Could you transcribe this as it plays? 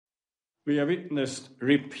We have witnessed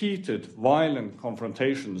repeated violent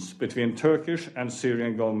confrontations between Turkish and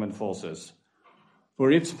Syrian government forces.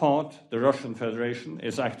 For its part, the Russian Federation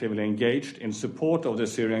is actively engaged in support of the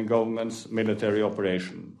Syrian government's military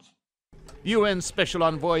operations. UN Special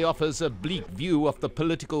Envoy offers a bleak view of the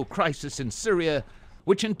political crisis in Syria,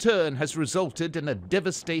 which in turn has resulted in a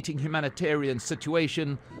devastating humanitarian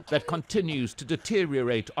situation that continues to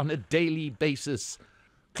deteriorate on a daily basis.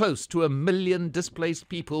 Close to 1 million displaced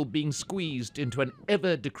people being squeezed into an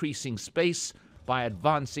ever-decreasing space by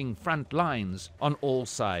advancing front lines on all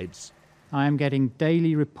sides. I am getting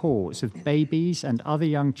daily reports of babies and other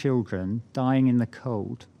young children dying in the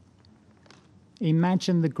cold.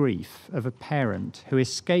 Imagine the grief of a parent who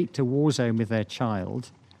escaped a war zone with their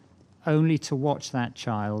child, only to watch that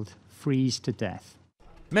child freeze to death.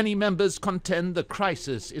 Many members contend the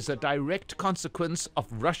crisis is a direct consequence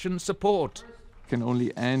of Russian support. Can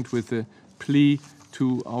only end with a plea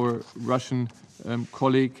to our Russian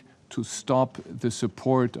colleague to stop the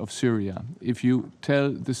support of Syria. If you tell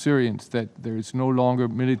the Syrians that there is no longer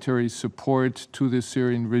military support to the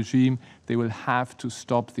Syrian regime, they will have to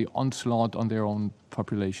stop the onslaught on their own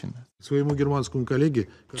population.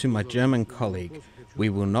 To my German colleague, we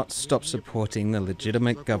will not stop supporting the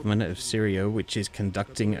legitimate government of Syria, which is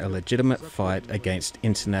conducting a legitimate fight against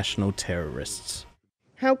international terrorists.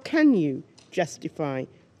 How can you justify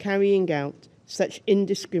carrying out such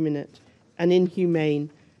indiscriminate and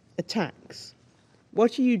inhumane attacks?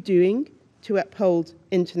 What are you doing to uphold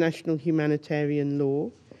international humanitarian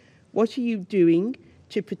law? What are you doing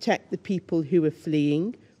to protect the people who are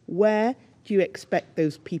fleeing? Where do you expect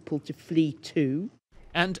those people to flee to?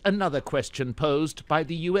 And another question posed by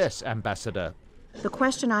the US ambassador. The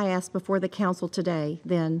question I asked before the Council today,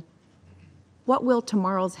 then, what will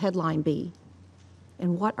tomorrow's headline be?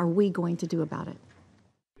 And what are we going to do about it?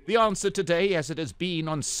 The answer today, as it has been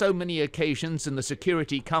on so many occasions in the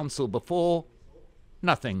Security Council before,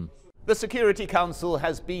 nothing. The Security Council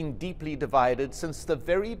has been deeply divided since the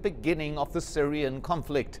very beginning of the Syrian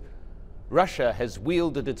conflict. Russia has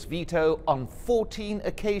wielded its veto on 14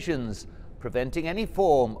 occasions, preventing any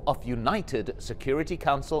form of united Security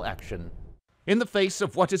Council action. In the face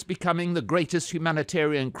of what is becoming the greatest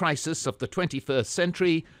humanitarian crisis of the 21st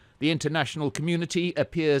century, the international community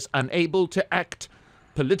appears unable to act,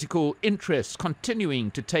 political interests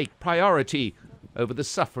continuing to take priority over the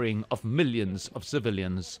suffering of millions of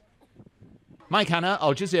civilians. Mike Hanna,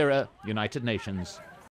 Al Jazeera, United Nations.